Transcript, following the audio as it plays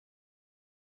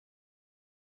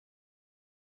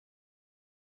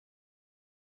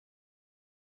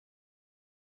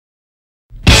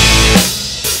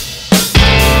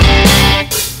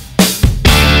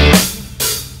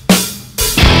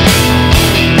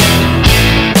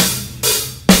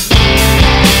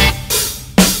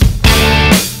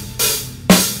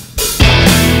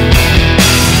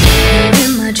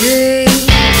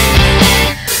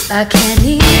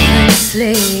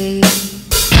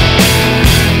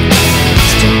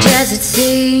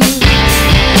see,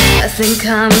 I think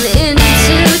I'm in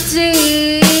too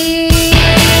deep.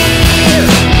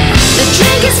 The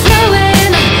drink is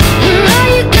flowing, where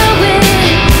are you going?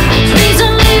 Please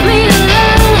don't leave me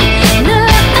alone, no.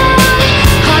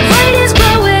 Heart rate is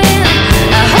growing,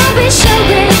 I hope it's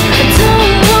showing. I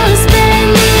don't wanna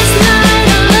spend this night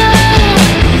alone.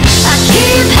 I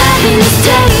keep having this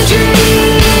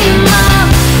daydream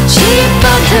of cheap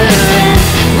vodka and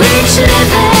rich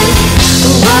living.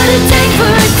 What it take for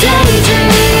a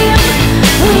daydream?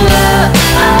 Whoa,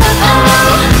 oh,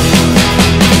 oh.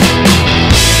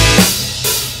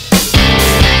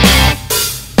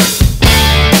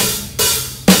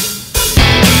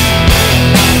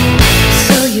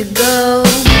 So you go,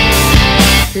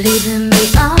 leaving me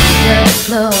on the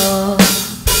floor.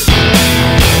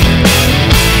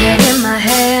 Head in my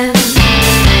hand,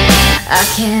 I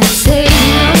can't take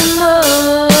no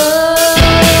more.